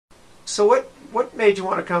So what made you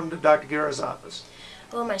want to come to Dr. Guerra's office?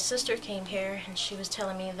 Well, my sister came here and she was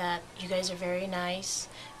telling me that you guys are very nice,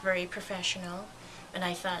 very professional, and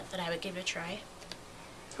I thought that I would give it a try.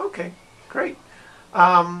 Okay, great.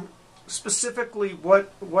 Specifically,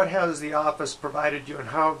 what has the office provided you, and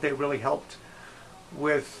how have they really helped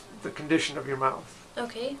with the condition of your mouth?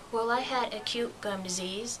 Okay, well, I had acute gum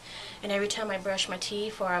disease, and every time I brushed my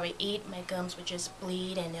teeth or I would eat, my gums would just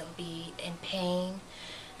bleed and it would be in pain,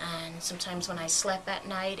 and sometimes when I slept at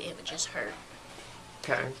night, it would just hurt.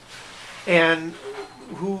 Okay. And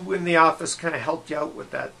who in the office kind of helped you out with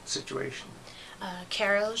that situation?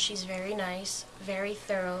 Carol, she's very nice, very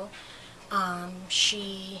thorough.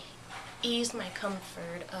 She eased my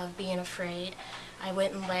comfort of being afraid. I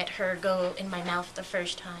wouldn't let her go in my mouth the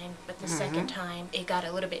first time, but the second time it got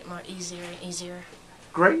a little bit more easier and easier.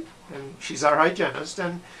 Great. And she's our hygienist.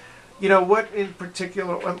 And you know, what in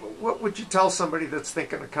particular, what would you tell somebody that's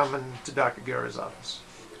thinking of coming to Dr. Guerra's office?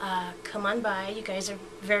 Come on by. You guys are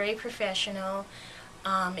very professional.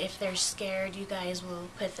 If they're scared, you guys will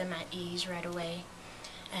put them at ease right away.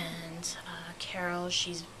 And Carol,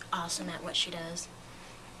 she's awesome at what she does.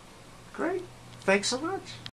 Great. Thanks so much.